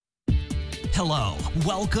Hello,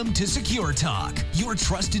 welcome to Secure Talk, your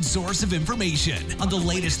trusted source of information on the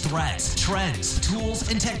latest threats, trends,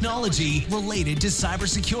 tools, and technology related to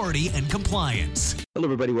cybersecurity and compliance. Hello,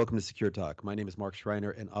 everybody. Welcome to Secure Talk. My name is Mark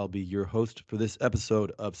Schreiner, and I'll be your host for this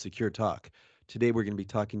episode of Secure Talk. Today, we're going to be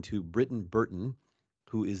talking to Britton Burton,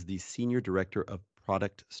 who is the Senior Director of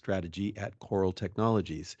Product Strategy at Coral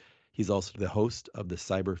Technologies. He's also the host of the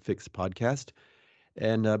Cyber Fix podcast.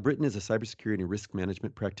 And Britton is a cybersecurity and risk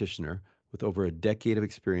management practitioner with over a decade of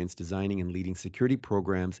experience designing and leading security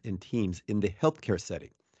programs and teams in the healthcare setting.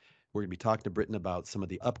 We're going to be talking to Britton about some of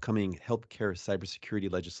the upcoming healthcare cybersecurity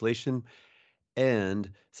legislation and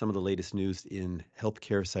some of the latest news in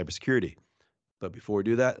healthcare cybersecurity. But before we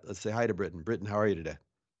do that, let's say hi to Britton. Britton, how are you today?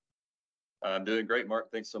 I'm doing great,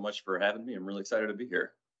 Mark. Thanks so much for having me. I'm really excited to be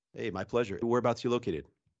here. Hey, my pleasure. Whereabouts are you located?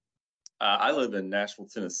 I live in Nashville,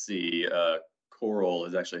 Tennessee. Coral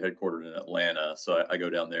is actually headquartered in Atlanta, so I go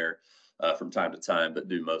down there from time to time, but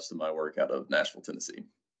do most of my work out of Nashville, Tennessee.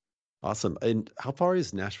 Awesome. And how far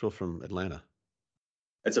is Nashville from Atlanta?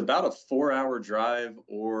 It's about a 4-hour drive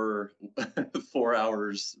or 4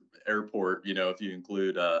 hours airport, if you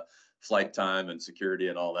include flight time and security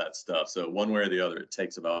and all that stuff. So one way or the other, it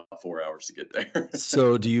takes about 4 hours to get there.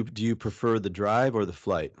 So do you prefer the drive or the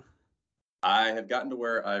flight? I have gotten to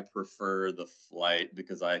where I prefer the flight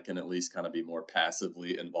because I can at least kind of be more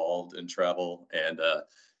passively involved in travel. And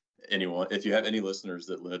if you have any listeners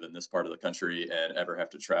that live in this part of the country and ever have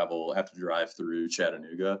to drive through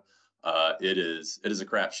Chattanooga, it is a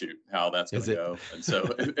crapshoot how that's going to go. And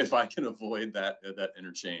so if I can avoid that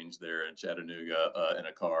interchange there in Chattanooga in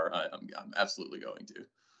a car, I'm absolutely going to.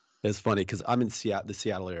 It's funny because I'm in the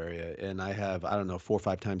Seattle area, and I have, 4 or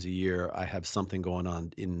 5 times a year, I have something going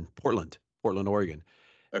on in Portland, Oregon.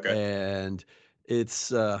 Okay. And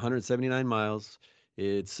it's 179 miles.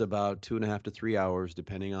 It's about 2.5 to 3 hours,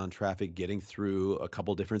 depending on traffic, getting through a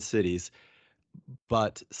couple different cities.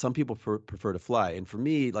 But some people prefer to fly. And for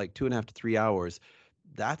me, like 2.5 to 3 hours,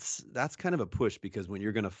 that's kind of a push because when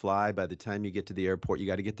you're going to fly, by the time you get to the airport, you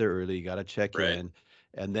got to get there early, you got to check in.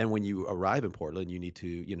 And then when you arrive in Portland, you need to,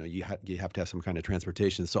 you have to have some kind of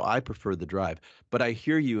transportation. So I prefer the drive. But I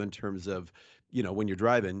hear you in terms of, when you're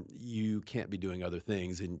driving, you can't be doing other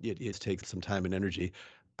things, and it takes some time and energy.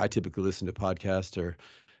 I typically listen to podcasts or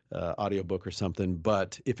audiobook or something.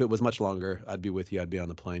 But if it was much longer, I'd be with you. I'd be on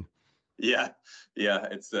the plane. Yeah.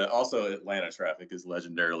 It's also Atlanta traffic is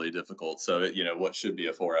legendarily difficult. So, what should be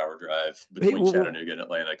a 4-hour drive between Chattanooga and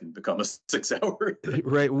Atlanta can become a 6-hour.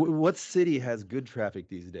 Right. What city has good traffic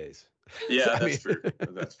these days? Yeah, that's true.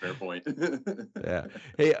 That's a fair point. Yeah.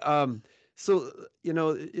 Hey, so,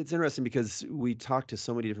 it's interesting because we talk to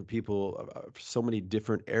so many different people, so many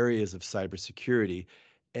different areas of cybersecurity,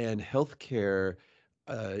 and healthcare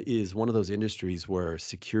is one of those industries where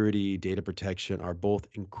security, data protection are both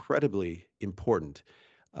incredibly important.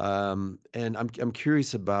 And I'm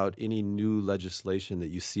curious about any new legislation that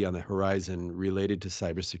you see on the horizon related to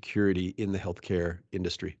cybersecurity in the healthcare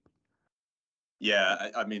industry. Yeah,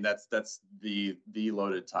 I mean that's the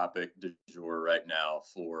loaded topic du jour right now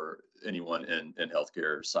for anyone in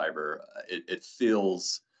healthcare cyber. It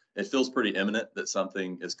feels pretty imminent that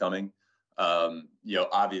something is coming.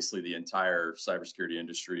 Obviously the entire cybersecurity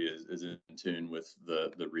industry is in tune with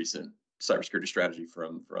the recent cybersecurity strategy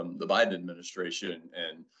from the Biden administration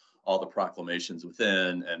and all the proclamations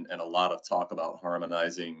within and a lot of talk about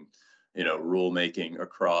harmonizing, rulemaking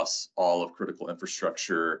across all of critical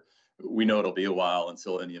infrastructure. We know it'll be a while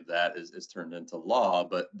until any of that is turned into law,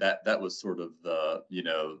 but that was sort of the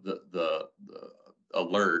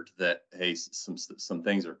alert that, hey, some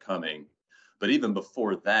things are coming. But even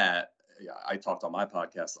before that, I talked on my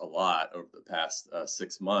podcast a lot over the past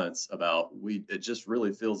 6 months about it just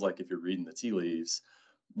really feels like if you're reading the tea leaves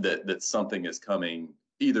that something is coming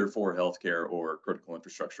either for healthcare or critical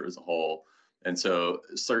infrastructure as a whole. And so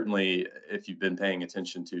certainly if you've been paying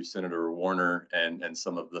attention to Senator Warner and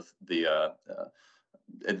some of the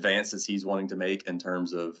advances he's wanting to make in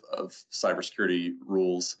terms of cybersecurity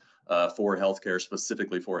rules for healthcare,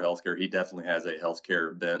 specifically for healthcare, he definitely has a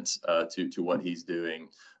healthcare bent to what he's doing.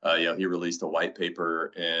 He released a white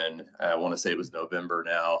paper in, I want to say it was November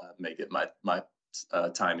now, make it my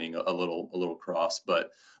timing a little cross,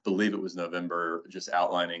 but believe it was November, just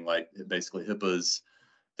outlining like basically HIPAA's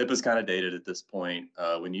kind of dated at this point.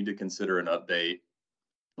 We need to consider an update.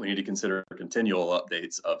 We need to consider continual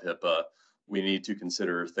updates of HIPAA. We need to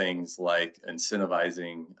consider things like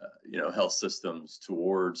incentivizing, health systems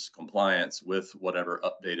towards compliance with whatever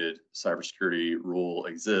updated cybersecurity rule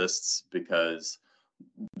exists, because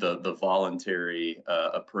the voluntary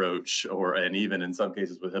approach, and even in some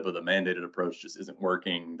cases with HIPAA, the mandated approach just isn't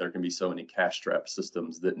working. There can be so many cash-strapped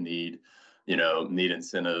systems that need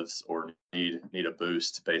incentives or need a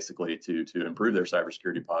boost basically to improve their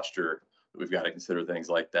cybersecurity posture. We've got to consider things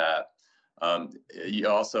like that.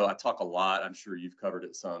 I talk a lot, I'm sure you've covered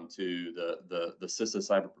it some too, the CISA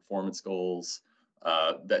cyber performance goals.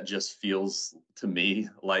 That just feels to me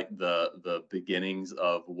like the beginnings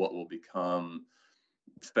of what will become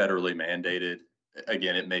federally mandated.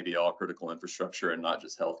 Again, it may be all critical infrastructure and not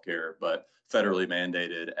just healthcare, but federally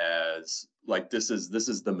mandated as like this is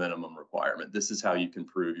the minimum requirement. This is how you can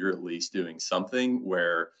prove you're at least doing something,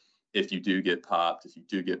 where if you do get popped, if you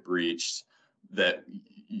do get breached, that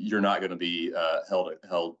you're not going to be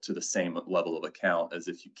held to the same level of account as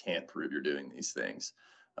if you can't prove you're doing these things.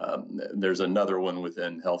 There's another one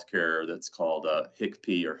within healthcare that's called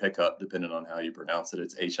HICP or HICCUP, depending on how you pronounce it.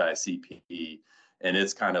 It's HICP, and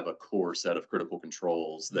it's kind of a core set of critical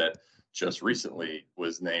controls that just recently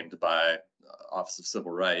was named by Office of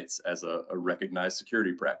Civil Rights as a recognized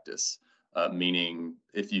security practice, meaning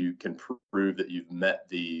if you can prove that you've met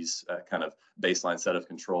these kind of baseline set of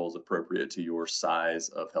controls appropriate to your size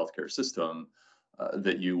of healthcare system,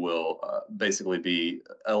 that you will basically be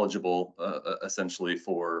eligible essentially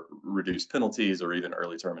for reduced penalties or even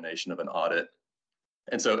early termination of an audit.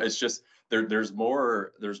 And so it's just there's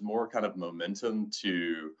more kind of momentum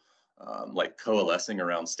to like coalescing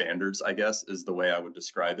around standards, I guess, is the way I would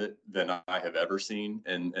describe it, than I have ever seen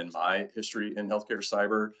in my history in healthcare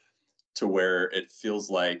cyber, to where it feels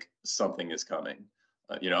like something is coming.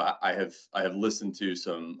 I have listened to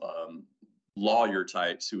some lawyer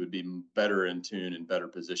types who would be better in tune and better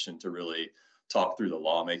positioned to really talk through the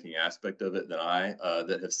lawmaking aspect of it than I,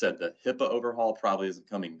 that have said that HIPAA overhaul probably isn't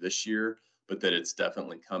coming this year, but that it's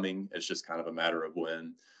definitely coming. It's just kind of a matter of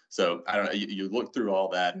when. So I don't know, you look through all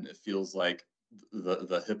that and it feels like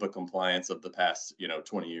the HIPAA compliance of the past,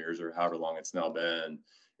 20 years or however long it's now been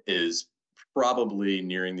is probably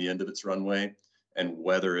nearing the end of its runway. And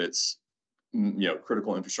whether it's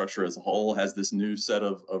critical infrastructure as a whole has this new set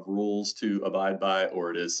of rules to abide by,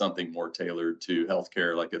 or it is something more tailored to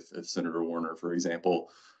healthcare, like if Senator Warner, for example,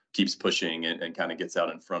 keeps pushing and kind of gets out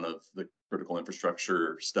in front of the critical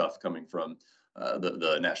infrastructure stuff coming from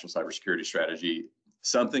the National Cybersecurity Strategy.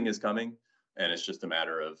 Something is coming, and it's just a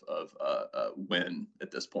matter of when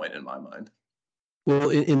at this point in my mind. Well,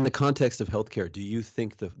 in the context of healthcare, do you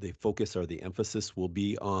think the focus or the emphasis will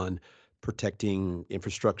be on protecting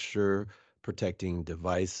infrastructure, protecting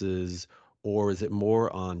devices, or is it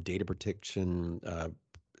more on data protection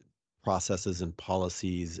processes and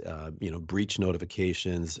policies, breach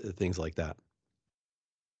notifications, things like that?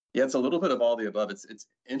 Yeah, it's a little bit of all the above. It's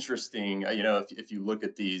interesting, if you look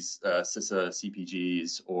at these CISA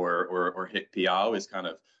CPGs or HICP, I always kind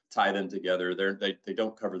of tie them together. They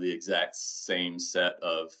don't cover the exact same set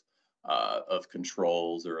of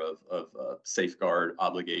controls or of safeguard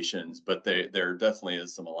obligations, but there definitely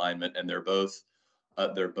is some alignment, and they're both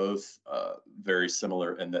very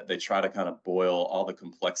similar in that they try to kind of boil all the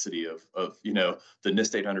complexity of the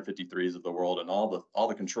NIST 853s of the world and all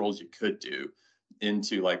the controls you could do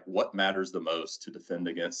into like what matters the most to defend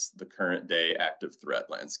against the current day active threat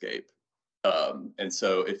landscape. And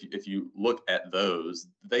so if you look at those,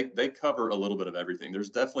 they cover a little bit of everything. There's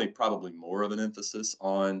definitely probably more of an emphasis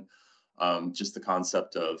on just the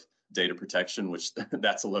concept of data protection, which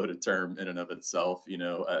that's a loaded term in and of itself.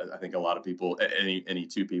 I think a lot of people, any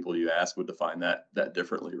two people you ask would define that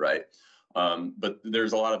differently, right? But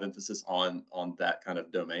there's a lot of emphasis on that kind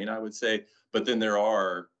of domain, I would say. But then there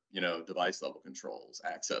are device level controls,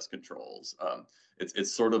 access controls.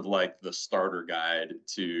 It's sort of like the starter guide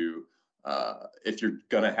to if you're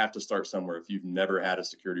going to have to start somewhere, if you've never had a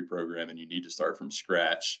security program and you need to start from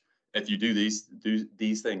scratch. If you do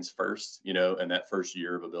these things first, in that first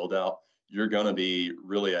year of a build out, you're going to be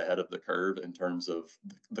really ahead of the curve in terms of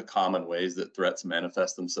the common ways that threats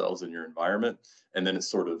manifest themselves in your environment. And then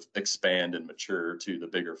it's sort of expand and mature to the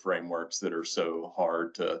bigger frameworks that are so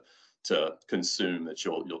hard to consume that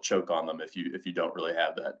you'll choke on them if you don't really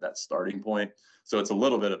have that starting point. So it's a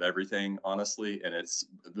little bit of everything, honestly,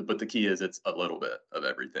 but the key is it's a little bit of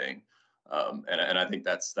everything, and I think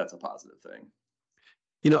that's a positive thing.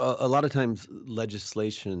 A lot of times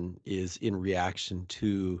legislation is in reaction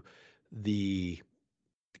to the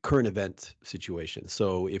current event situation.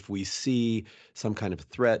 So if we see some kind of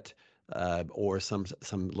threat or some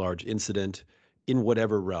large incident in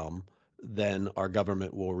whatever realm, then our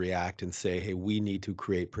government will react and say, hey, we need to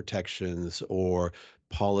create protections or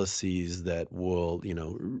policies that will,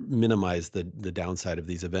 minimize the downside of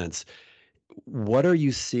these events. What are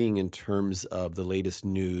you seeing in terms of the latest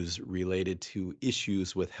news related to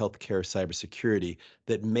issues with healthcare cybersecurity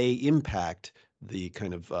that may impact the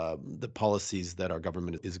kind of the policies that our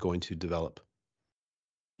government is going to develop?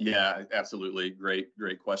 Yeah, absolutely. Great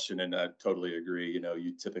question. And I totally agree.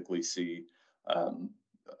 You typically see um,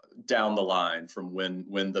 down the line from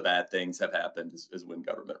when the bad things have happened is when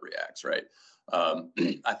government reacts, right?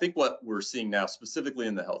 I think what we're seeing now, specifically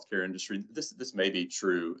in the healthcare industry, this may be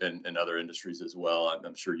true in other industries as well.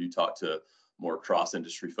 I'm sure you talk to more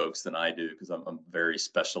cross-industry folks than I do because I'm very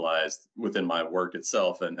specialized within my work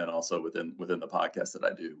itself and also within the podcast that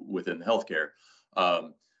I do within healthcare.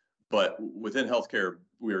 Um, but within healthcare,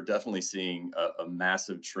 we are definitely seeing a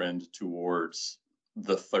massive trend towards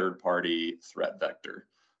the third party threat vector.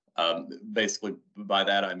 Basically, by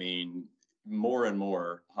that, I mean more and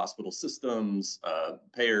more hospital systems,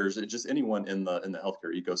 payers, just anyone in the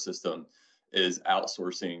healthcare ecosystem is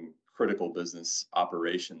outsourcing critical business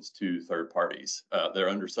operations to third parties. They're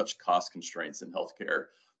under such cost constraints in healthcare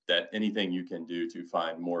that anything you can do to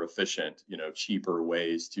find more efficient, cheaper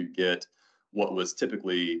ways to get what was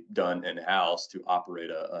typically done in-house to operate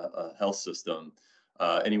a health system,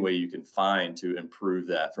 any way you can find to improve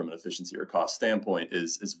that from an efficiency or cost standpoint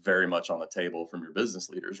is very much on the table from your business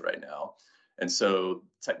leaders right now. And so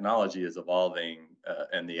technology is evolving,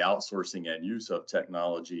 and the outsourcing and use of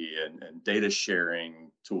technology and data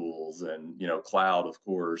sharing tools and cloud, of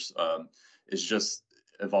course, is just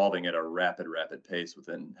evolving at a rapid pace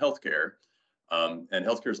within healthcare. And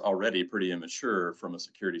healthcare is already pretty immature from a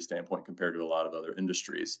security standpoint compared to a lot of other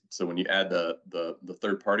industries. So when you add the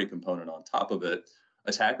third party component on top of it,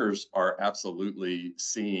 attackers are absolutely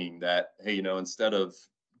seeing that, hey, instead of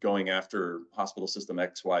going after hospital system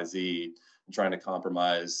XYZ and trying to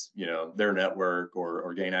compromise, their network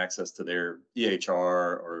or gain access to their EHR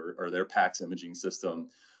or their PACS imaging system,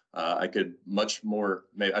 I could much more,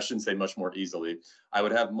 maybe I shouldn't say much more easily, I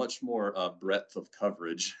would have much more breadth of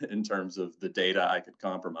coverage in terms of the data I could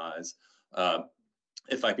compromise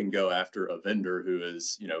if I can go after a vendor who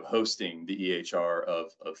is, hosting the EHR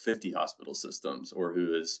of 50 hospital systems, or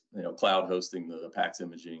who is, cloud hosting the PACS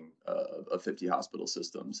imaging of 50 hospital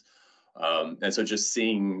systems. And so just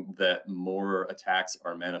seeing that more attacks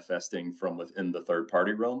are manifesting from within the third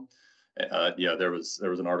party realm. There was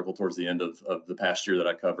an article towards the end of the past year that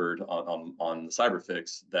I covered on the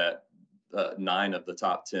CyberFix that 9 of the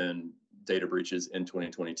top 10 data breaches in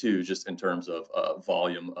 2022, just in terms of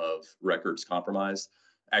volume of records compromised,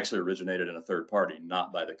 actually originated in a third party,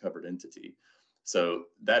 not by the covered entity. So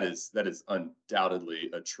that is undoubtedly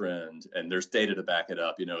a trend, and there's data to back it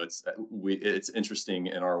up. It's interesting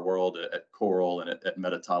in our world at Coral and at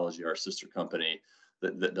Metatology, our sister company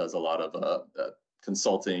that does a lot of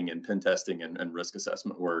consulting and pen testing and risk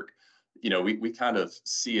assessment work. We kind of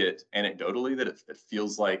see it anecdotally that it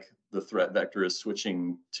feels like the threat vector is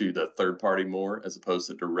switching to the third party more, as opposed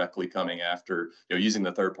to directly coming after, using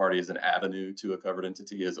the third party as an avenue to a covered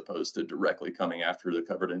entity, as opposed to directly coming after the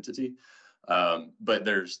covered entity. But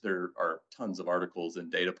there are tons of articles and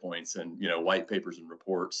data points and, white papers and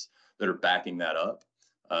reports that are backing that up.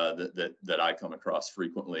 That I come across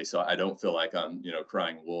frequently. So I don't feel like I'm,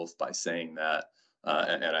 crying wolf by saying that.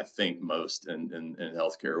 And I think most in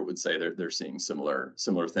healthcare would say they're seeing similar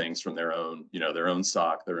things from their own, their own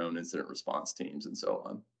SOC, their own incident response teams, and so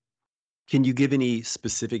on. Can you give any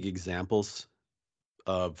specific examples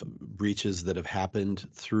of breaches that have happened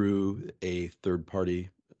through a third-party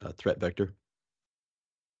threat vector?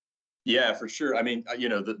 Yeah, for sure. I mean,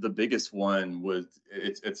 the biggest one was,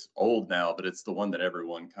 it's old now, but it's the one that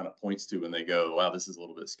everyone kind of points to when they go, "Wow, this is a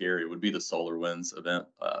little bit scary." It would be the SolarWinds event.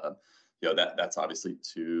 That's obviously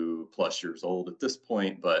 2+ years old at this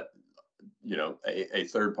point, but a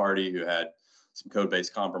third party who had some code base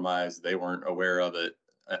compromise, they weren't aware of it.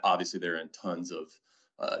 Obviously, they're in tons of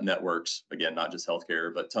networks, again, not just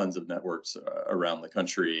healthcare, but tons of networks around the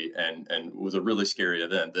country, and was a really scary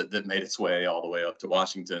event that made its way all the way up to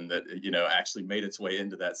Washington, that actually made its way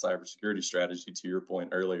into that cybersecurity strategy, to your point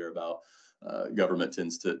earlier about government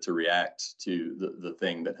tends to react to the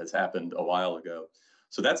thing that has happened a while ago.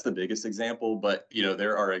 So that's the biggest example, but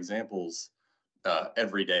there are examples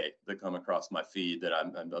every day that come across my feed that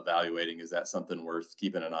I'm evaluating. Is that something worth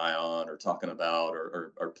keeping an eye on, or talking about,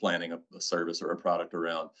 or planning a service or a product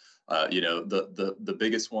around? The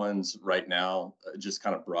biggest ones right now, just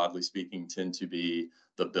kind of broadly speaking, tend to be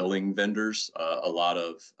the billing vendors. A lot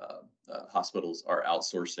of hospitals are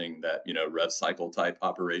outsourcing that rev cycle type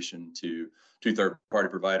operation to third-party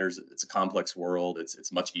providers. It's a complex world.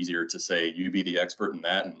 It's much easier to say, you be the expert in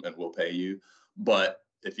that, and we'll pay you. But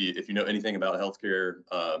if you know anything about healthcare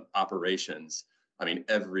operations, I mean,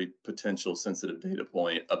 every potential sensitive data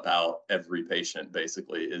point about every patient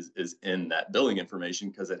basically is in that billing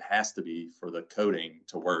information, because it has to be for the coding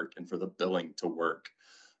to work and for the billing to work.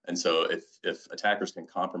 And so if attackers can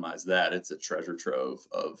compromise that, it's a treasure trove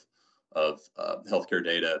of healthcare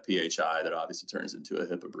data, PHI, that obviously turns into a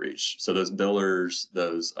HIPAA breach. So those billers,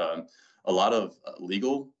 those a lot of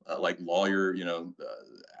legal, like lawyer,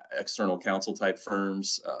 external counsel type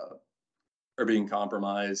firms are being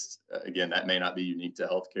compromised. Again, that may not be unique to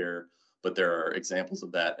healthcare, but there are examples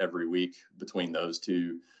of that every week between those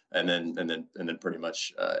two, and then pretty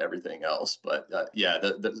much everything else. But yeah,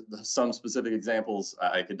 some specific examples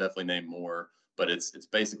I could definitely name more, but it's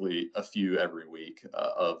basically a few every week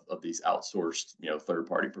of these outsourced third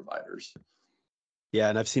party providers. Yeah,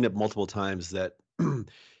 and I've seen it multiple times that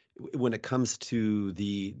when it comes to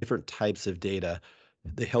the different types of data,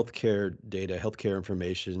 the healthcare data, healthcare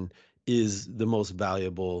information is the most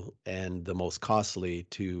valuable and the most costly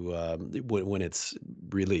to when it's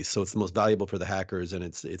released. So it's the most valuable for the hackers, and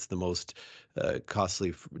it's the most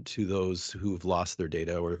costly to those who've lost their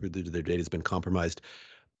data or who their data has been compromised.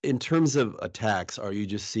 In terms of attacks, are you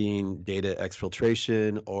just seeing data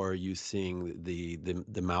exfiltration, or are you seeing the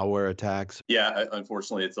malware attacks? Yeah,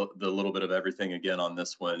 unfortunately, it's the little bit of everything again on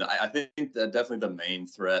this one. I think that definitely the main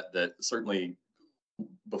threat that certainly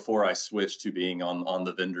before I switched to being on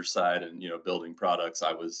the vendor side and building products,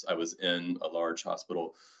 I was in a large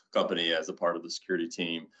hospital company as a part of the security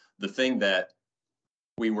team. The thing that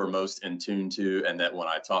we were most in tune to, and that when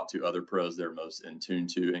I talk to other pros, they're most in tune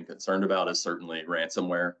to and concerned about, is certainly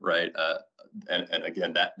ransomware, right? And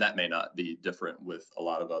again, that may not be different with a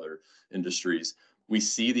lot of other industries. We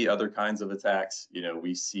see the other kinds of attacks.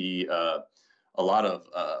 We see a lot of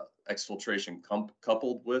exfiltration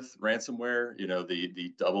coupled with ransomware.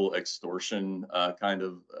 The double extortion kind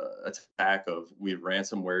of attack of, we've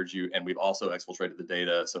ransomwared you and we've also exfiltrated the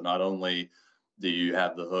data. So not only do you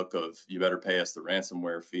have the hook of, you better pay us the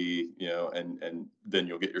ransomware fee, and then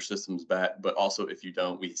you'll get your systems back. But also, if you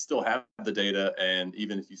don't, we still have the data. And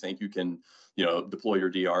even if you think you can, deploy your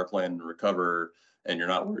DR plan and recover, and you're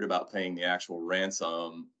not worried about paying the actual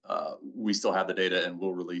ransom, we still have the data and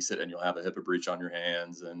we'll release it, and you'll have a HIPAA breach on your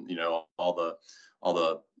hands, and all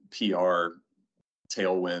the PR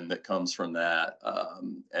tailwind that comes from that,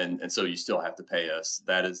 and so you still have to pay us.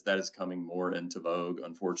 That is coming more into vogue,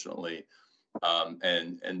 unfortunately.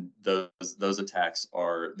 And those attacks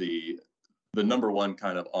are the number one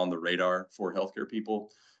kind of on the radar for healthcare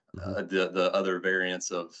people. The other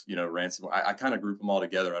variants of ransomware, I kind of group them all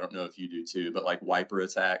together. I don't know if you do too, but like wiper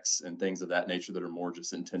attacks and things of that nature that are more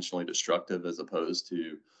just intentionally destructive as opposed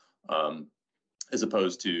to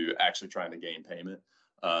actually trying to gain payment.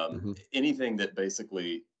 Anything that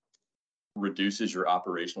basically reduces your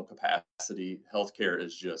operational capacity, healthcare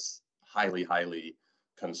is just highly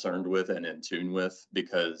concerned with and in tune with,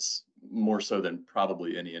 because more so than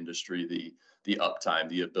probably any industry, the uptime,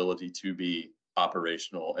 the ability to be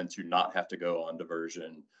operational and to not have to go on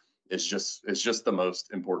diversion is just the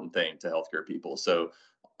most important thing to healthcare people. So,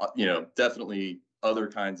 definitely other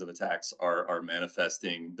kinds of attacks are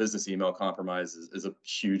manifesting. Business email compromise is a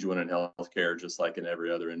huge one in healthcare, just like in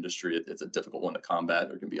every other industry. It's a difficult one to combat.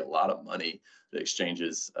 There can be a lot of money that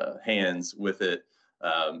exchanges hands with it.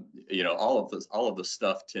 All of the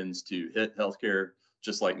stuff tends to hit healthcare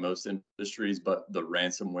just like most industries, but the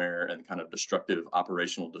ransomware and kind of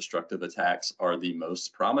operational destructive attacks are the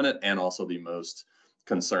most prominent and also the most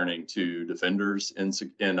concerning to defenders in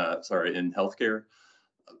healthcare,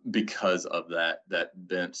 because of that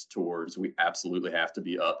bent towards, we absolutely have to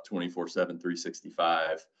be up 24/7,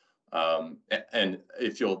 365. And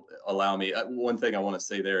if you'll allow me, one thing I want to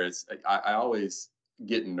say there is I always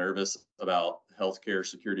get nervous about healthcare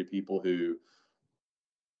security people who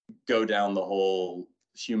go down the whole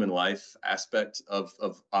human life aspect of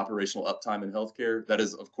operational uptime in healthcare. That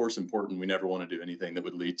is, of course, important. We never want to do anything that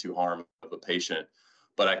would lead to harm of a patient,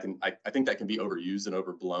 but I think that can be overused and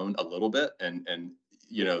overblown a little bit. And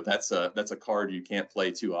that's a card you can't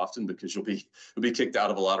play too often, because you'll be kicked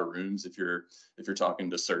out of a lot of rooms if you're talking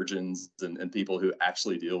to surgeons and people who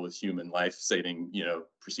actually deal with human life-saving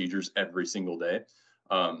procedures every single day.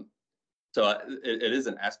 So it is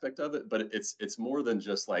an aspect of it, but it's more than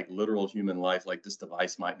just like literal human life. Like, this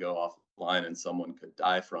device might go offline and someone could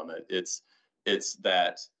die from it. It's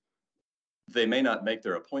that they may not make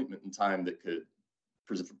their appointment in time that could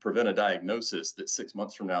prevent a diagnosis that 6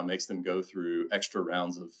 months from now makes them go through extra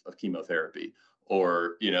rounds of chemotherapy.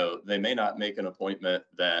 Or, they may not make an appointment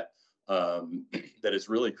that that is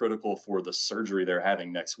really critical for the surgery they're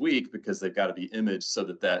having next week, because they've got to be imaged so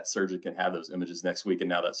that that surgeon can have those images next week. And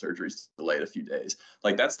now that surgery's delayed a few days.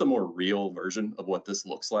 Like, that's the more real version of what this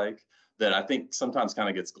looks like, that I think sometimes kind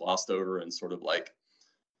of gets glossed over and sort of like,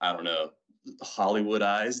 I don't know,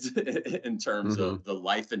 Hollywoodized in terms of the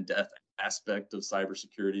life and death aspect of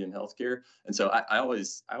cybersecurity and healthcare. And so I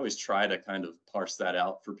always try to kind of parse that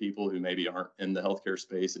out for people who maybe aren't in the healthcare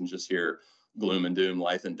space and just hear gloom and doom,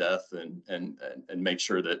 life and death, and make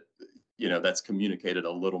sure that, you know, that's communicated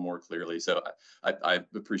a little more clearly. So I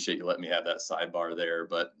appreciate you letting me have that sidebar there.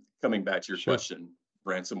 But coming back to your question,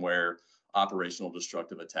 ransomware, operational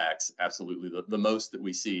destructive attacks, absolutely the most that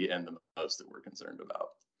we see and the most that we're concerned about.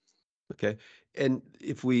 Okay. And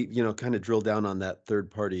if we, you know, kind of drill down on that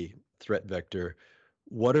third party threat vector,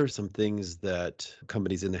 what are some things that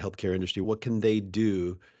companies in the healthcare industry, what can they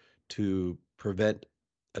do to prevent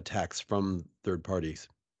attacks from third parties?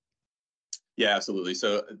 Yeah, absolutely.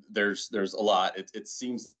 So there's a lot. It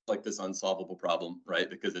seems like this unsolvable problem, right?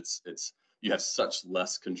 Because it's you have such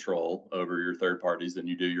less control over your third parties than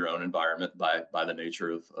you do your own environment by the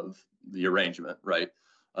nature of the arrangement, right?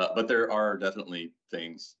 But there are definitely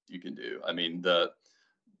things you can do. I mean, the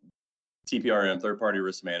TPRM, third party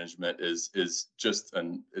risk management, is just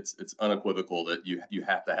it's unequivocal that you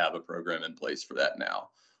have to have a program in place for that now.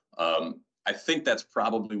 I think that's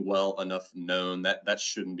probably well enough known that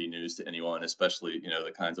shouldn't be news to anyone, especially, you know,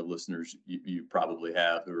 the kinds of listeners you probably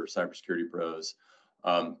have who are cybersecurity pros.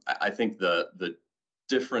 I think the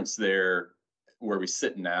difference there, where we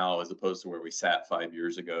sit now as opposed to where we sat 5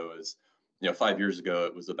 years ago, is, you know, 5 years ago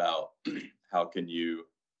it was about how can you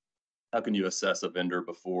assess a vendor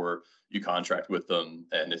before you contract with them,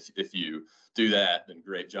 and if you do that, then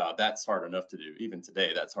great job. That's hard enough to do. Even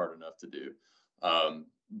today, that's hard enough to do.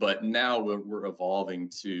 But now we're evolving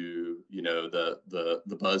to, you know,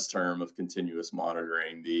 the buzz term of continuous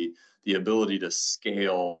monitoring, the ability to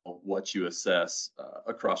scale what you assess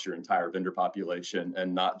across your entire vendor population,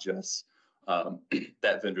 and not just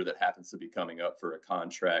that vendor that happens to be coming up for a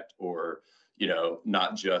contract, or, you know,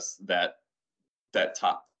 not just that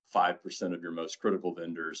top 5% of your most critical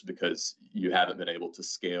vendors, because you haven't been able to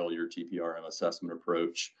scale your TPRM assessment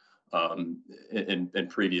approach in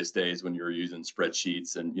previous days when you were using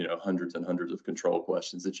spreadsheets and, you know, hundreds and hundreds of control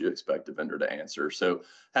questions that you expect a vendor to answer. So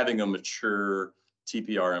having a mature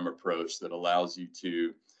TPRM approach that allows you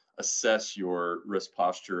to assess your risk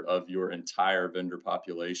posture of your entire vendor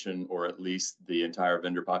population, or at least the entire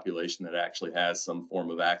vendor population that actually has some form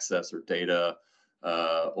of access or data,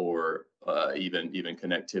 or even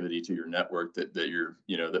connectivity to your network that you're,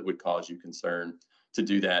 you know, that would cause you concern, to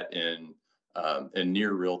do that in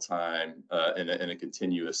near real time, in a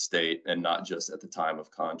continuous state, and not just at the time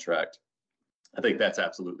of contract. I think that's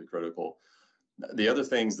absolutely critical. The other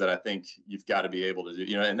things that I think you've got to be able to do,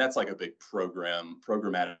 you know, and that's like a big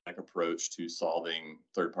programmatic approach to solving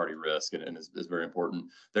third-party risk, and is very important.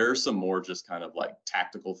 There are some more just kind of like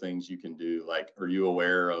tactical things you can do. Like, are you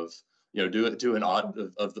aware of, you know, do an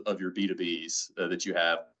audit of your B2Bs that you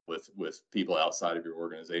have with people outside of your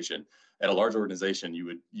organization. At a large organization,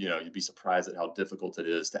 you'd be surprised at how difficult it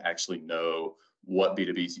is to actually know what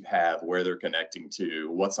B2Bs you have, where they're connecting to,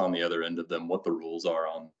 what's on the other end of them, what the rules are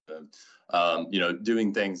on them.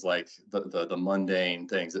 Doing things like the mundane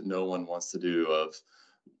things that no one wants to do, of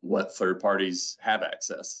what third parties have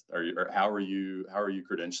access, or how are you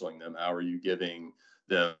credentialing them? How are you giving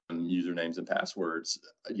them usernames and passwords?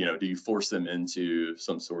 You know, do you force them into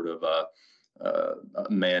some sort of a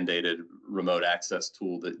mandated remote access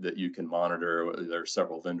tool that you can monitor? There are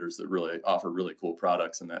several vendors that really offer really cool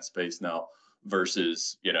products in that space now,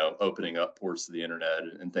 versus, you know, opening up ports to the internet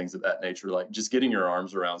and things of that nature. Like, just getting your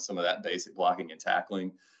arms around some of that basic blocking and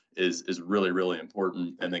tackling is really, really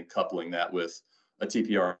important. And then coupling that with a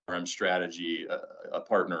TPRM strategy, a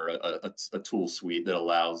partner, a tool suite that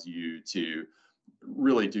allows you to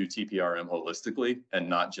really do TPRM holistically and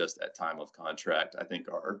not just at time of contract, I think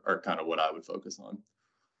are kind of what I would focus on.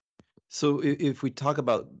 So if we talk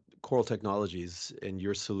about Coral Technologies and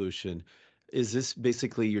your solution, is this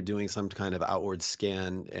basically you're doing some kind of outward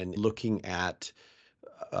scan and looking at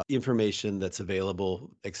information that's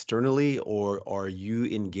available externally, or are you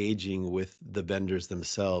engaging with the vendors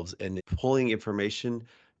themselves and pulling information,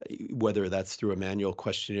 whether that's through a manual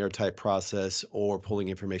questionnaire type process or pulling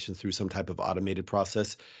information through some type of automated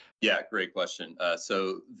process? Yeah, great question.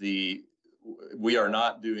 So we are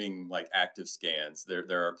not doing like active scans.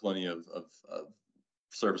 There are plenty of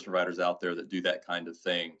service providers out there that do that kind of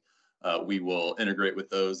thing. We will integrate with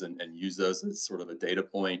those and use those as sort of a data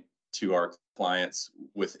point to our clients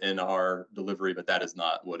within our delivery, but that is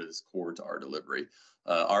not what is core to our delivery.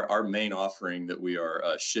 Our main offering that we are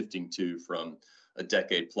shifting to from a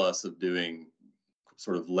decade plus of doing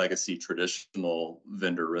sort of legacy traditional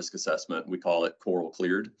vendor risk assessment, we call it Coral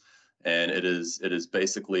Cleared. And it is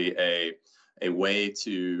basically a way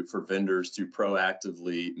for vendors to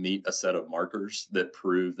proactively meet a set of markers that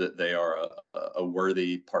prove that they are a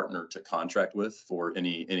worthy partner to contract with for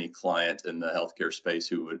any client in the healthcare space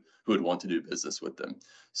who would want to do business with them.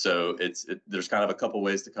 So there's kind of a couple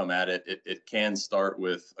ways to come at it. It can start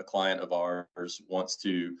with a client of ours wants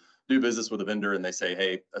to do business with a vendor and they say,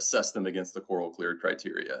 hey, assess them against the Coral Cleared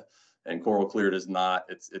criteria. And Coral Cleared is not,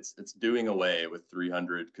 it's doing away with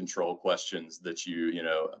 300 control questions that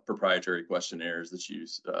proprietary questionnaires that you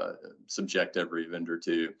subject every vendor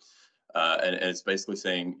to. And it's basically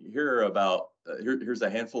saying, here's a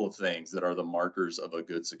handful of things that are the markers of a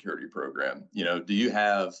good security program. Do you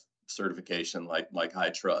have certification like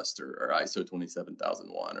HITRUST or ISO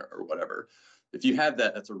 27001 or whatever? If you have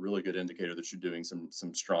that, that's a really good indicator that you're doing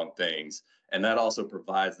some strong things. And that also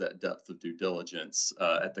provides that depth of due diligence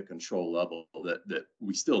at the control level that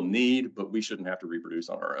we still need, but we shouldn't have to reproduce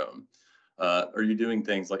on our own. Are you doing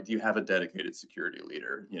things like, do you have a dedicated security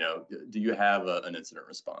leader? Do you have an incident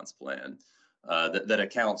response plan that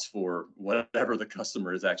accounts for whatever the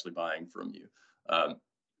customer is actually buying from you? Are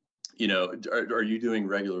you doing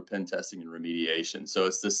regular pen testing and remediation? So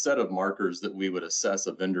it's this set of markers that we would assess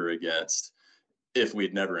a vendor against if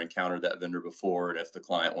we'd never encountered that vendor before, and if the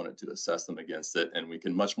client wanted to assess them against it. And we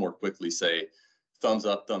can much more quickly say, thumbs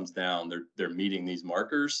up, thumbs down, they're meeting these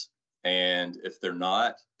markers. And if they're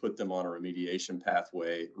not, put them on a remediation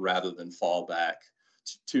pathway rather than fall back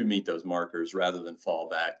to meet those markers, rather than fall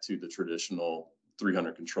back to the traditional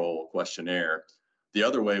 300 control questionnaire. The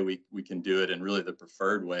other way we can do it, and really the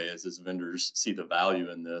preferred way, is as vendors see the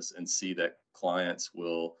value in this and see that clients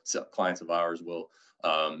of ours will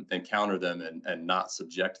encounter them and not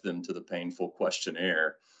subject them to the painful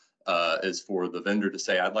questionnaire, is for the vendor to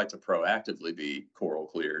say, I'd like to proactively be Coral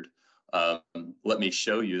Cleared. Let me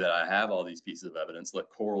show you that I have all these pieces of evidence. Let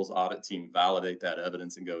Coral's audit team validate that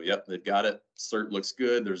evidence and go, yep, they've got it. Cert looks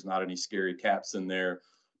good. There's not any scary caps in there.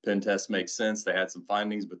 Pen test makes sense. They had some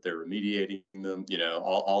findings, but they're remediating them.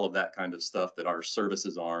 All of that kind of stuff that our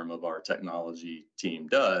services arm of our technology team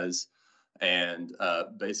does. And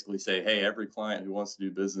basically say, hey, every client who wants to do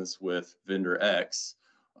business with vendor X,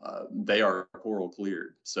 they are Coral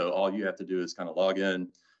Cleared. So all you have to do is kind of log in,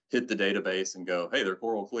 hit the database and go, hey, they're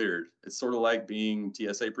Coral Cleared. It's sort of like being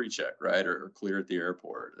TSA pre-check, right? Or clear at the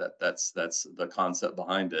airport. That's the concept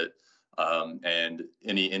behind it. And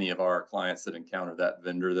any of our clients that encounter that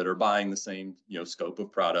vendor that are buying the same scope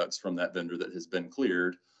of products from that vendor that has been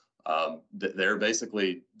cleared, they're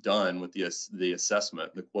basically done with the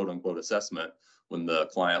assessment, the quote unquote assessment, when the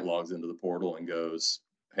client logs into the portal and goes,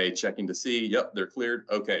 hey, checking to see, yep, they're cleared.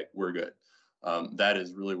 Okay, we're good. That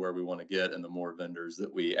is really where we want to get. And the more vendors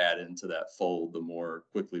that we add into that fold, the more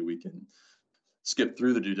quickly we can skip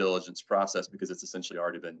through the due diligence process, because it's essentially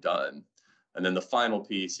already been done. And then the final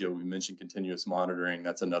piece, we mentioned continuous monitoring.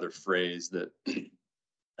 That's another phrase that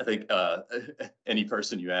I think any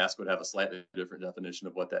person you ask would have a slightly different definition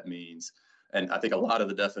of what that means. And I think a lot of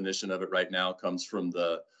the definition of it right now comes from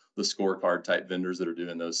the scorecard type vendors that are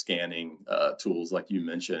doing those scanning tools like you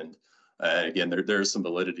mentioned. Again, there's some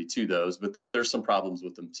validity to those, but there's some problems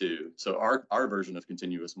with them too. So our version of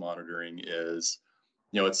continuous monitoring is,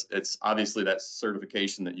 it's obviously that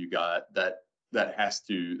certification that you got that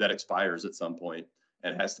expires at some point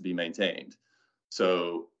and has to be maintained.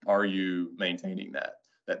 So are you maintaining that?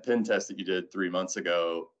 That pen test that you did 3 months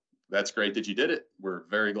ago, that's great that you did it. We're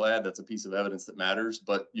very glad. That's a piece of evidence that matters,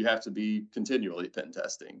 but you have to be continually pen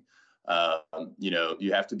testing.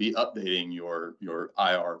 You have to be updating your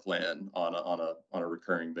IR plan on a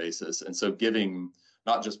recurring basis. And so giving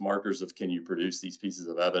not just markers of, can you produce these pieces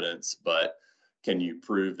of evidence, but can you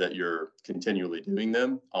prove that you're continually doing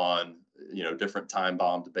them on different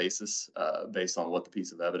time-bombed basis based on what the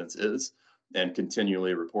piece of evidence is, and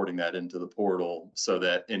continually reporting that into the portal, so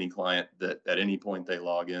that any client that at any point they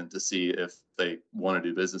log in to see if they want to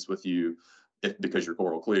do business with you, because you're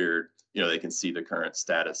Coral Cleared, they can see the current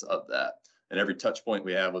status of that. And every touch point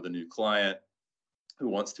we have with a new client who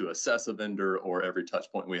wants to assess a vendor, or every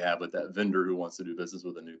touch point we have with that vendor who wants to do business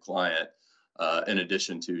with a new client, in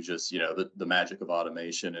addition to just, the magic of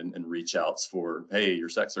automation and reach outs for, hey, your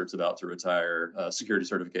SecCert's about to retire, security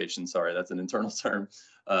certification, sorry, that's an internal term.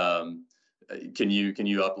 Can you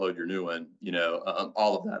upload your new one?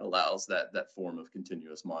 All of that allows that form of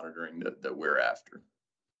continuous monitoring that we're after.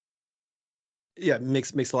 Yeah,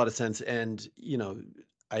 makes a lot of sense. And,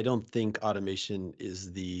 I don't think automation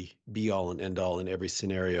is the be all and end all in every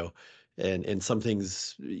scenario. And some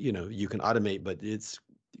things, you can automate, but it's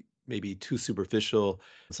maybe too superficial.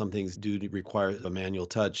 Some things do require a manual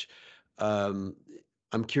touch. Um,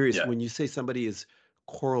 I'm curious, Yeah. when you say somebody is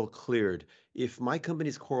Coral cleared, if my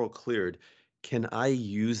company's Coral cleared, can I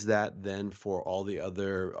use that then for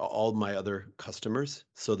all my other customers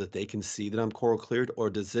so that they can see that I'm Coral cleared? Or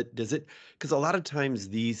does it, because a lot of times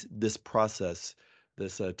this process,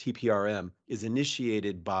 this TPRM is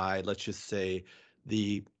initiated by, let's just say,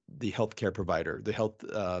 the the healthcare provider, the health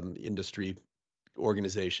industry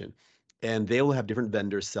organization, and they will have different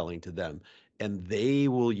vendors selling to them, and they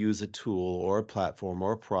will use a tool or a platform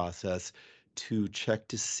or a process to check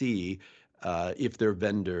to see if their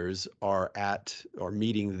vendors are at or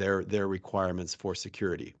meeting their requirements for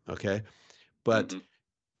security. Okay, but Hmm.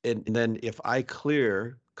 and then if I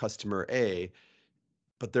clear customer A,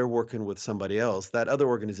 but they're working with somebody else, that other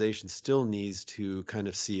organization still needs to kind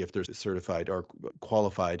of see if they're certified or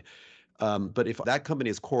qualified. But if that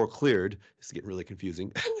company is Coral cleared, this is getting really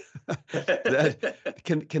confusing. That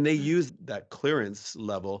can they use that clearance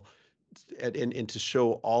level and to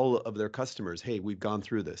show all of their customers, hey, we've gone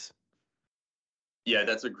through this. Yeah,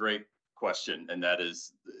 that's a great question, and that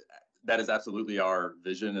is absolutely our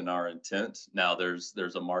vision and our intent. Now, there's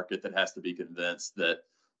a market that has to be convinced that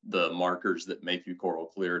the markers that make you Coral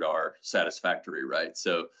cleared are satisfactory, right?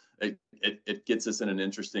 So it gets us in an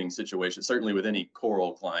interesting situation. Certainly, with any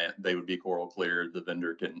Coral client, they would be Coral cleared. The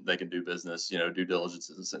vendor can do business. Due diligence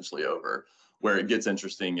is essentially over. Where it gets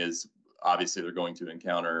interesting is obviously they're going to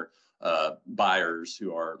encounter buyers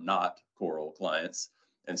who are not Coral clients.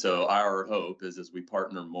 And so our hope is as we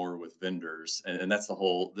partner more with vendors, and that's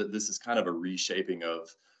this is kind of a reshaping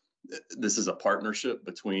of, this is a partnership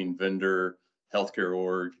between vendor, healthcare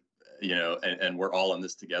org, and we're all in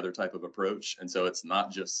this together type of approach. And so it's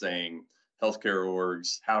not just saying healthcare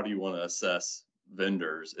orgs, how do you want to assess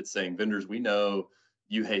vendors? It's saying vendors, we know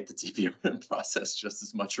you hate the TPRM process just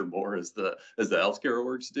as much or more as the healthcare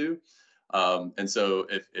orgs do. And so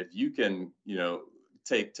if you can,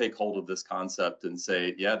 take hold of this concept and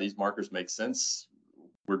say, yeah, these markers make sense.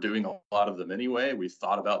 We're doing a lot of them anyway. We've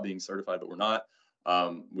thought about being certified, but we're not.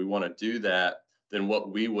 We want to do that. Then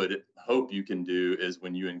what we would hope you can do is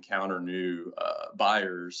when you encounter new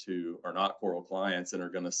buyers who are not Coral clients and are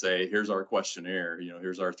going to say, here's our questionnaire,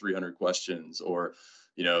 here's our 300 questions, or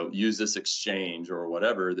use this exchange or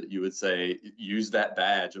whatever, that you would say, use that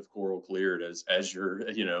badge of Coral cleared as your,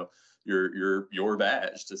 your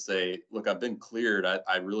badge to say, look, I've been cleared.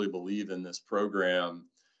 I really believe in this program.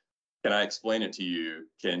 Can I explain it to you?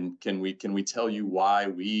 Can we tell you why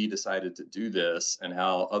we decided to do this and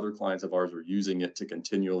how other clients of ours are using it to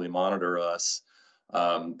continually monitor us,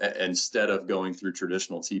 instead of going through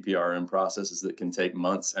traditional TPRM processes that can take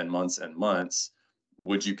months and months and months?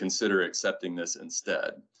 Would you consider accepting this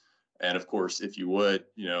instead? And of course, if you would,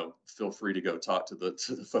 feel free to go talk to the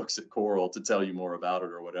folks at Coral to tell you more about it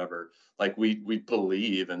or whatever. Like we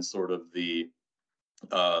believe in sort of the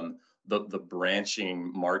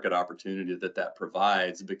branching market opportunity that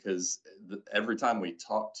provides, because every time we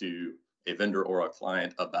talk to a vendor or a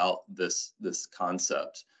client about this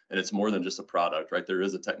concept, and it's more than just a product, right? There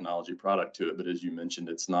is a technology product to it, but as you mentioned,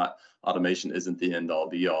 it's not, automation isn't the end all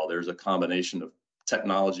be all. There's a combination of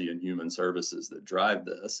technology and human services that drive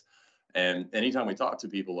this. And anytime we talk to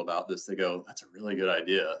people about this, they go, that's a really good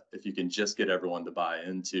idea. If you can just get everyone to buy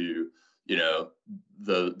into,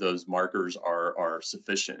 those markers are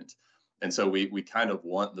sufficient. And so we kind of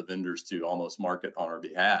want the vendors to almost market on our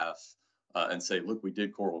behalf, and say, look, we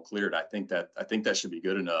did Coral cleared. I think that should be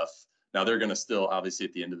good enough. Now they're going to still, obviously,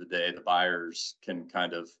 at the end of the day, the buyers can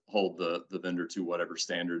kind of hold the vendor to whatever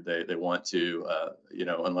standard they want to,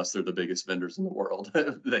 unless they're the biggest vendors in the world,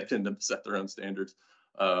 they tend to set their own standards.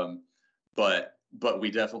 But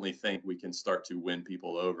we definitely think we can start to win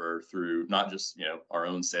people over through not just our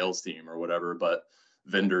own sales team or whatever, but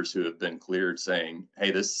vendors who have been cleared saying,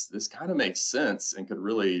 hey, this kind of makes sense and could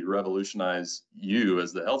really revolutionize you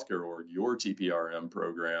as the healthcare org, your TPRM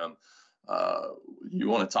program. You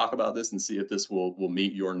want to talk about this and see if this will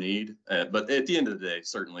meet your need. But at the end of the day,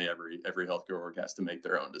 certainly every healthcare org has to make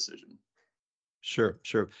their own decision. Sure,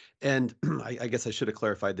 sure. And I guess I should have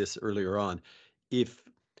clarified this earlier on. If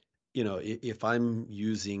if I'm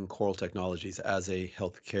using Coral Technologies as a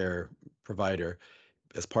healthcare provider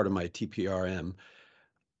as part of my TPRM,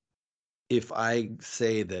 if I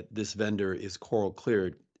say that this vendor is Coral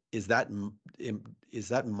cleared, is that is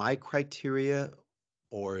that my criteria,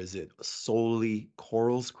 or is it solely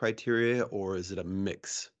Coral's criteria, or is it a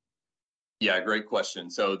mix? Yeah, great question.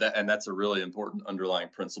 So that's a really important underlying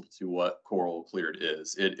principle to what Coral Cleared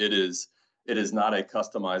is. It is not a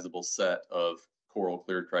customizable set of Coral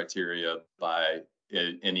Cleared criteria by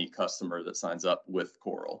any customer that signs up with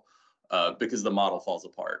Coral, because the model falls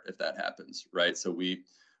apart if that happens, right? So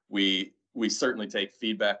we certainly take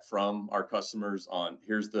feedback from our customers on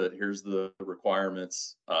here's the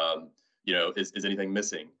requirements. Is anything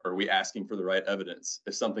missing? Are we asking for the right evidence?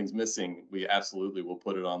 If something's missing, we absolutely will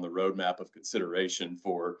put it on the roadmap of consideration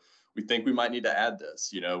for, we think we might need to add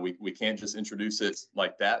this. We can't just introduce it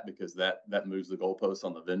like that, because that moves the goalposts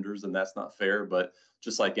on the vendors, and that's not fair. But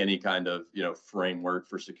just like any kind of, framework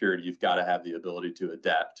for security, you've got to have the ability to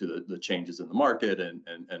adapt to the changes in the market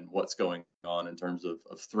and what's going on in terms of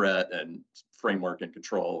threat and framework and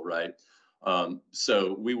control, right?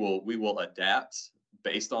 So we will adapt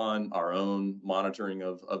based on our own monitoring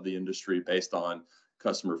of the industry, based on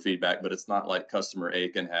customer feedback. But it's not like customer A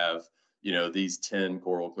can have, these 10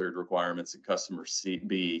 Coral Cleared requirements, and customer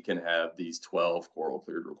B can have these 12 Coral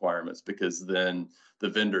Cleared requirements, because then the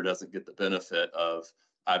vendor doesn't get the benefit of,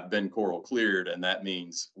 I've been Coral Cleared, and that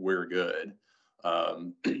means we're good.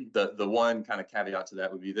 The one kind of caveat to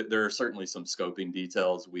that would be that there are certainly some scoping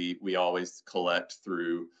details we always collect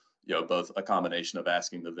through, both a combination of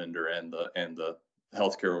asking the vendor and the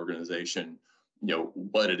healthcare organization,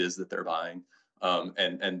 what it is that they're buying.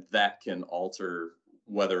 And that can alter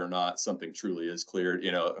whether or not something truly is cleared.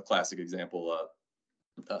 A classic example,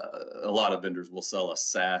 a lot of vendors will sell a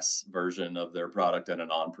SaaS version of their product and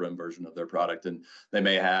an on-prem version of their product, and they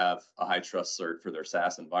may have a HITRUST cert for their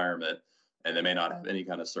SaaS environment, and they may not have any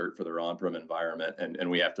kind of cert for their on-prem environment. And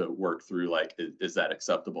we have to work through, like, is that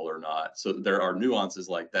acceptable or not? So there are nuances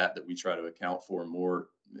like that we try to account for more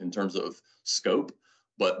in terms of scope,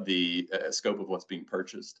 but the scope of what's being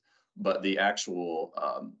purchased. But the actual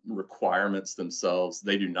requirements themselves,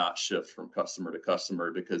 they do not shift from customer to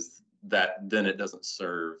customer, because then it doesn't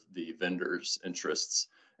serve the vendor's interests.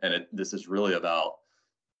 And this is really about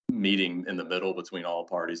meeting in the middle between all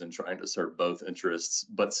parties and trying to serve both interests,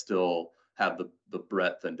 but still have the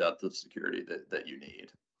breadth and depth of security that you need.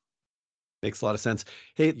 Makes a lot of sense.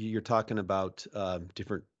 Hey, you're talking about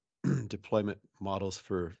different deployment models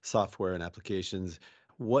for software and applications.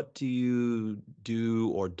 What do you do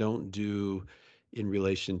or don't do in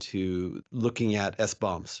relation to looking at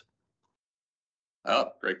SBOMs?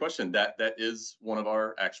 Oh, great question. That is one of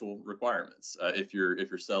our actual requirements. If you're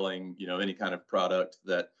selling, any kind of product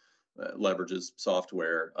that leverages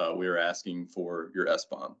software, we are asking for your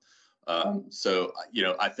SBOM. So,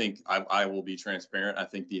 I think I will be transparent. I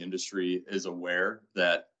think the industry is aware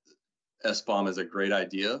that SBOM is a great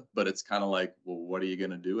idea, but it's kind of like, well, what are you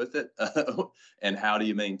going to do with it? And how do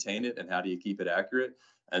you maintain it? And how do you keep it accurate?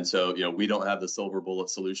 And so, we don't have the silver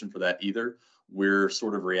bullet solution for that either. We're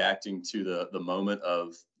sort of reacting to the moment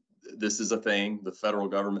of, this is a thing. The federal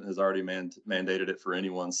government has already mandated it for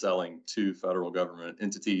anyone selling to federal government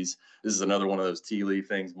entities. This is another one of those tea leaf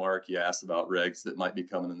things, Mark. You asked about regs that might be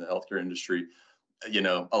coming in the healthcare industry.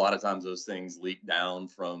 A lot of times those things leak down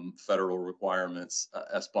from federal requirements.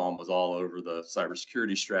 SBOM was all over the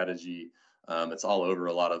cybersecurity strategy. It's all over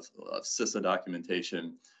a lot of CISA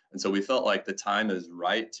documentation. And so we felt like the time is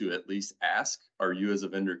right to at least ask, are you as a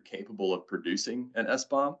vendor capable of producing an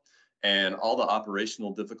SBOM? And all the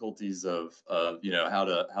operational difficulties of how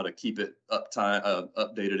to keep it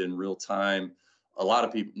updated in real time. A lot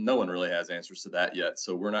of people, no one really has answers to that yet.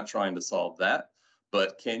 So we're not trying to solve that.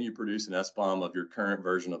 But can you produce an SBOM of your current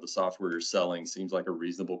version of the software you're selling? Seems like a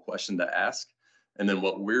reasonable question to ask. And then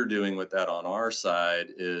what we're doing with that on our side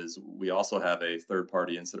is we also have a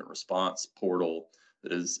third-party incident response portal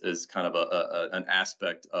that is kind of an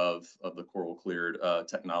aspect of the Coral Cleared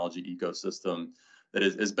technology ecosystem that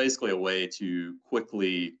is basically a way to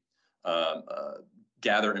quickly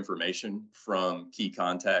gather information from key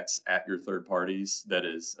contacts at your third parties. That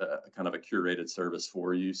is kind of a curated service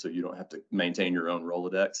for you, so you don't have to maintain your own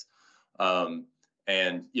Rolodex.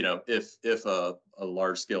 And if a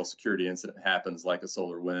large scale security incident happens, like a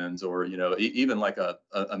SolarWinds, or even like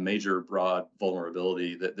a major broad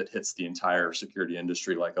vulnerability that hits the entire security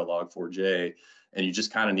industry, like a Log4j, and you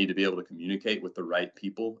just kind of need to be able to communicate with the right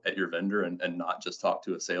people at your vendor and not just talk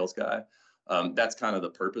to a sales guy. That's kind of the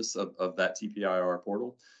purpose of that TPIR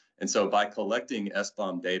portal. And so by collecting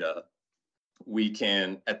SBOM data, we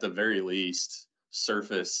can, at the very least,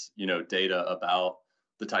 surface, data about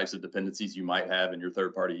the types of dependencies you might have in your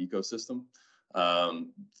third-party ecosystem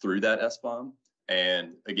through that SBOM.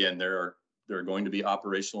 And again, there are going to be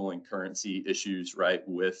operational and currency issues, right,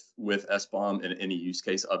 with SBOM in any use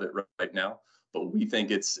case of it right now. But we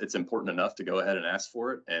think it's important enough to go ahead and ask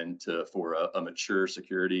for it, and for a mature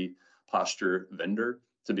security posture vendor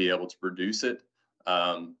to be able to produce it.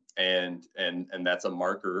 And that's a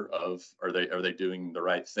marker of are they doing the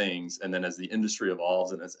right things? And then as the industry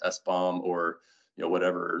evolves and as SBOM or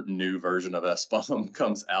whatever new version of SBOM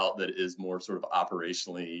comes out that is more sort of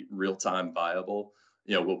operationally real-time viable,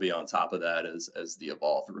 we'll be on top of that as the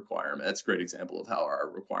evolved requirement. That's a great example of how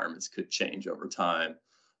our requirements could change over time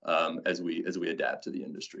as we adapt to the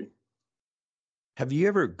industry. Have you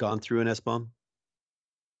ever gone through an SBOM?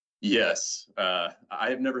 Yes, I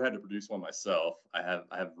have never had to produce one myself. I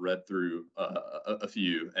have read through a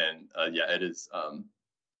few, and yeah, it is.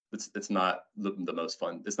 It's not the most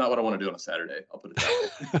fun. It's not what I want to do on a Saturday. I'll put it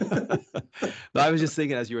that way. No, I was just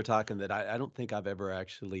thinking as you were talking that I don't think I've ever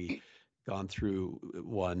actually gone through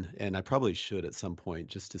one, and I probably should at some point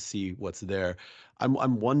just to see what's there.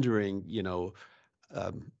 I'm wondering,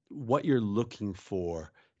 what you're looking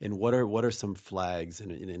for, and what are some flags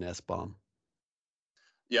in an SBOM?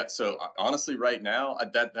 Yeah, so honestly, right now,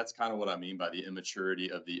 that's kind of what I mean by the immaturity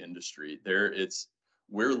of the industry.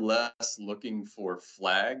 We're less looking for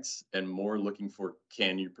flags and more looking for,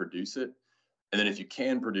 can you produce it? And then if you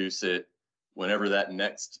can produce it, whenever that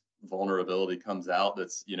next vulnerability comes out,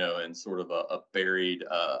 that's in sort of a buried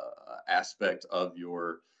aspect of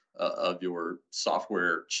your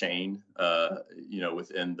software chain,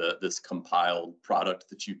 within this compiled product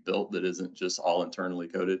that you built that isn't just all internally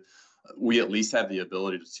coded. We at least have the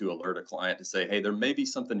ability to alert a client to say, hey, there may be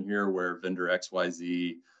something here where vendor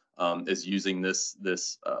XYZ is using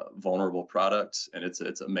this vulnerable product, and it's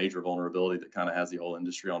a major vulnerability that kind of has the whole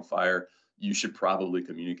industry on fire. You should probably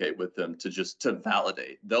communicate with them to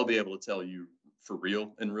validate. They'll be able to tell you for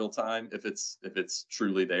real in real time if it's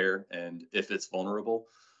truly there and if it's vulnerable.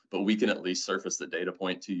 But we can at least surface the data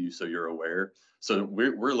point to you so you're aware. So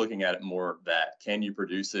we're looking at it more that, can you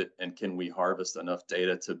produce it, and can we harvest enough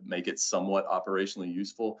data to make it somewhat operationally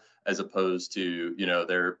useful, as opposed to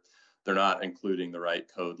they're not including the right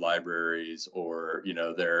code libraries, or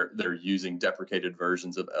they're using deprecated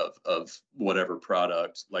versions of whatever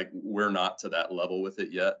product. Like, we're not to that level with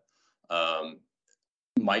it yet.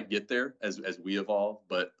 Might get there as we evolve,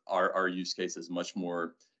 but our use case is much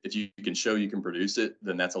more, if you can show you can produce it,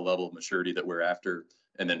 then that's a level of maturity that we're after,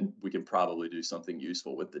 and then we can probably do something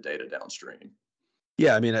useful with the data downstream.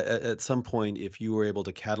 Yeah, I mean, at some point, if you were able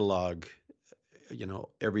to catalog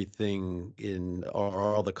everything in,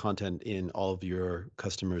 or all the content in all of your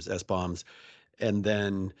customers' SBOMs, and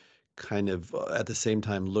then kind of at the same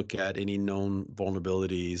time look at any known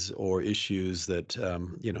vulnerabilities or issues that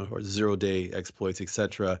or zero-day exploits,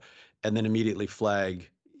 etc., and then immediately flag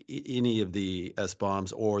any of the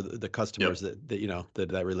SBOMs or the customers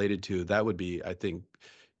that related to, that would be, I think,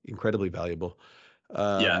 incredibly valuable.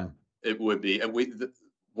 Yeah, it would be. And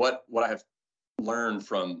what I have learned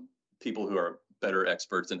from people who are better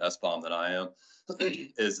experts in SBOM than I am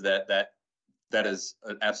is that is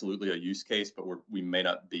absolutely a use case, but we may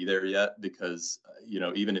not be there yet, because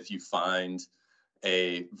even if you find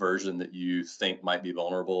a version that you think might be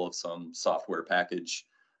vulnerable of some software package,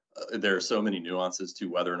 there are so many nuances to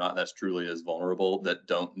whether or not that's truly is vulnerable that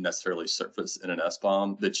don't necessarily surface in an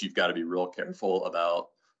SBOM, that you've got to be real careful about.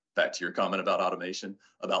 Back to your comment about automation,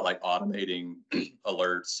 about like automating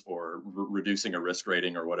alerts or reducing a risk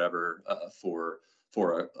rating or whatever for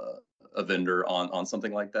a vendor on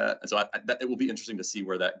something like that. And so it will be interesting to see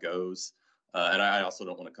where that goes. And I also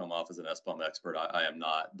don't want to come off as an SBOM expert. I am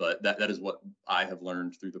not, but that is what I have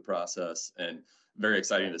learned through the process, and very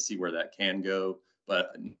exciting to see where that can go.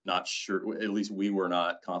 But not sure, at least we were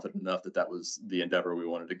not confident enough that was the endeavor we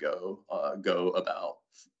wanted to go about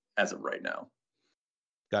as of right now.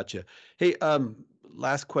 Gotcha. Hey,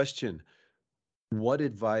 last question. What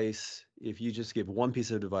advice, if you just give one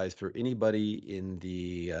piece of advice for anybody in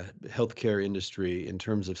the healthcare industry in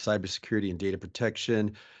terms of cybersecurity and data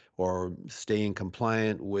protection, or staying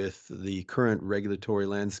compliant with the current regulatory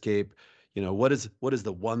landscape, what is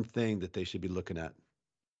the one thing that they should be looking at?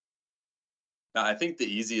 Now, I think the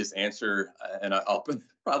easiest answer, and I'll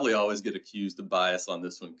probably always get accused of bias on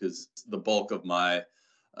this one, because the bulk of my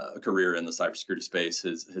career in the cybersecurity space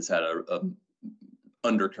has had a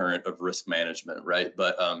undercurrent of risk management, right?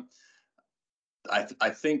 But I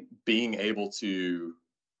think being able to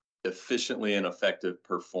efficiently and effectively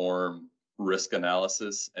perform risk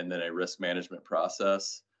analysis and then a risk management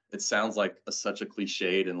process, it sounds like such a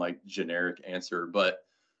cliched and like generic answer, but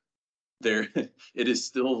it is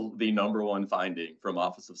still the number one finding from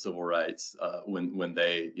Office of Civil Rights when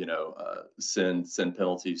they send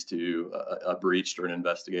penalties to a breached or an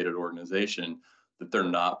investigated organization, that they're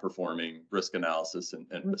not performing risk analysis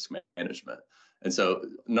and risk management. And so,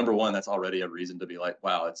 number one, that's already a reason to be like,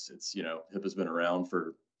 wow, it's HIPAA's been around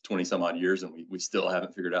for 20 some odd years, and we still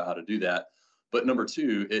haven't figured out how to do that. But number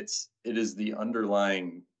two, it is the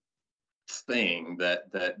underlying thing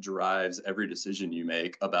that drives every decision you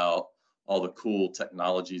make about all the cool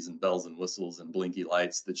technologies and bells and whistles and blinky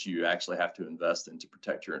lights that you actually have to invest in to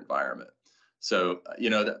protect your environment. So,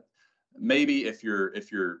 that maybe if you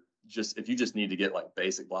just need to get like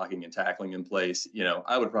basic blocking and tackling in place,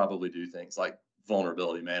 I would probably do things like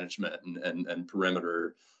vulnerability management and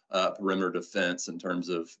perimeter defense in terms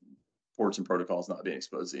of ports and protocols not being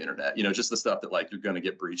exposed to the internet, just the stuff that like you're going to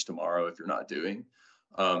get breached tomorrow if you're not doing.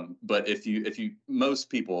 But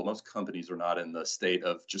most companies are not in the state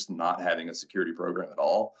of just not having a security program at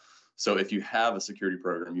all. So if you have a security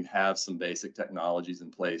program, you have some basic technologies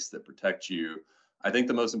in place that protect you. I think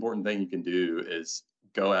the most important thing you can do is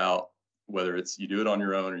go out, whether it's you do it on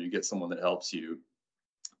your own or you get someone that helps you,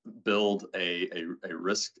 build a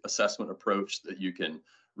risk assessment approach that you can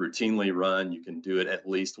routinely run. You can do it at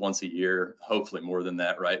least once a year, hopefully more than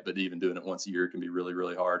that, right? But even doing it once a year can be really,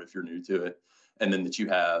 really hard if you're new to it. And then that you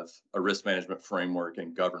have a risk management framework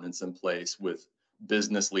and governance in place with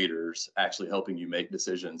business leaders actually helping you make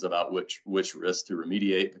decisions about which risks to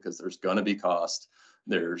remediate, because there's going to be cost.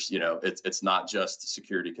 There's, it's not just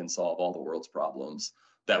security can solve all the world's problems.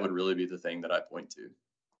 That would really be the thing that I point to.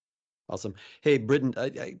 Awesome. Hey, Britton,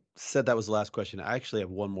 I said that was the last question. I actually have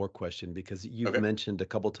one more question, because you've mentioned a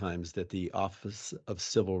couple times that the Office of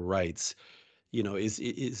Civil Rights,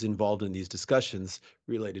 is involved in these discussions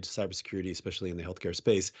related to cybersecurity, especially in the healthcare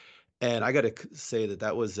space. And I got to say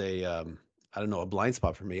that was a blind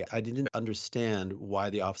spot for me. I didn't understand why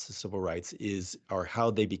the Office of Civil Rights or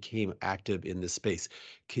how they became active in this space.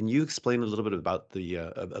 Can you explain a little bit about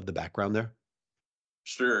the background there?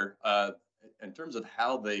 Sure. In terms of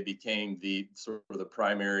how they became the sort of the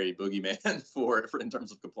primary boogeyman for in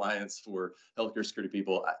terms of compliance for healthcare security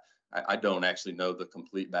people, I don't actually know the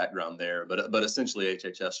complete background there, but essentially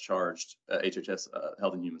HHS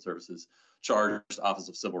Health and Human Services charged Office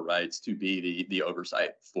of Civil Rights to be the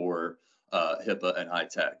oversight for HIPAA and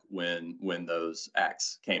HITECH when those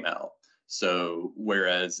acts came out. So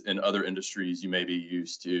whereas in other industries you may be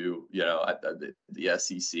used to, the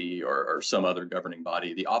SEC or some other governing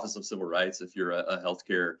body, the Office of Civil Rights, if you're a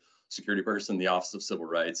healthcare security person, the Office of Civil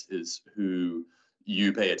Rights is who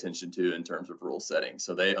you pay attention to in terms of rule setting.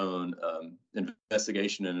 So they own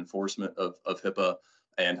investigation and enforcement of HIPAA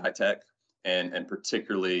and HITECH, and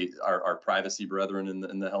particularly our privacy brethren in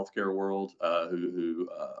the healthcare world who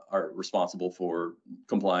are responsible for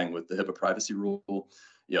complying with the HIPAA privacy rule.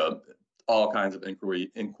 All kinds of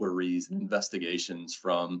inquiries and investigations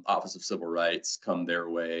from Office of Civil Rights come their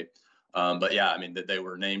way. But yeah, that they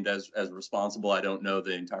were named as responsible. I don't know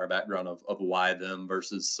the entire background of why them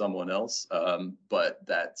versus someone else. But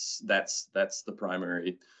that's the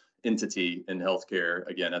primary entity in healthcare,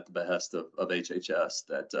 again, at the behest of HHS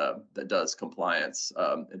that does compliance,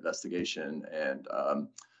 investigation, and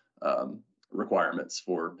requirements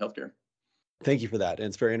for healthcare. Thank you for that. And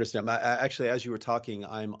it's very interesting. Actually, as you were talking,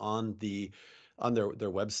 I'm on their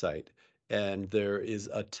website, and there is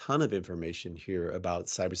a ton of information here about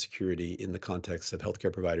cybersecurity in the context of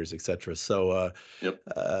healthcare providers, et cetera. So,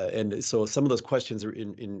 and so some of those questions are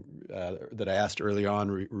that I asked early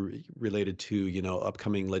on related to,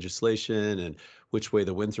 upcoming legislation and which way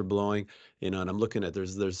the winds are blowing, and I'm looking at,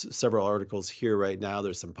 there's several articles here right now.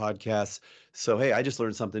 There's some podcasts. So, hey, I just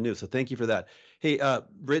learned something new. So thank you for that. Hey,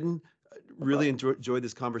 Britton, really enjoyed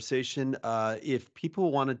this conversation. If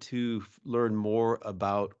people wanted to learn more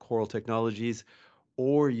about Coral Technologies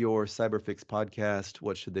or your CyberFix podcast,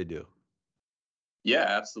 what should they do? Yeah,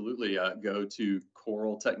 absolutely. Go to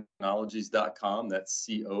coraltechnologies.com. That's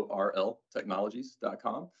CORL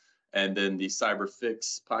technologies.com. And then the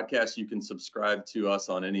CyberFix podcast, you can subscribe to us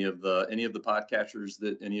on any of the podcatchers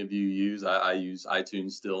that any of you use. I use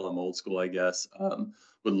iTunes still. I'm old school, I guess.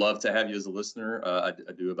 Would love to have you as a listener. I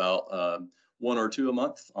do about one or two a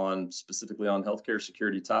month specifically on healthcare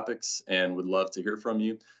security topics, and would love to hear from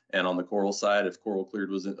you. And on the Coral side, if Coral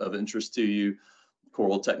Cleared was of interest to you,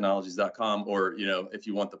 coraltechnologies.com, or if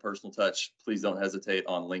you want the personal touch, please don't hesitate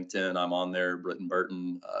on LinkedIn. I'm on there, Britton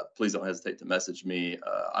Burton. Please don't hesitate to message me.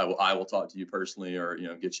 I will talk to you personally, or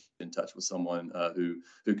get you in touch with someone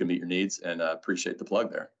who can meet your needs. And appreciate the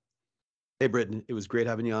plug there. Hey, Britton, it was great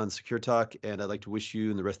having you on Secure Talk, and I'd like to wish you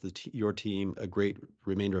and the rest of your team a great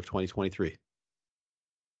remainder of 2023.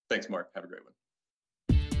 Thanks, Mark. Have a great one.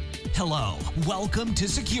 Hello, welcome to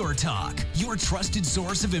Secure Talk, your trusted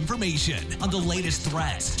source of information on the latest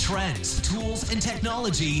threats, trends, tools, and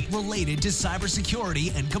technology related to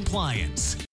cybersecurity and compliance.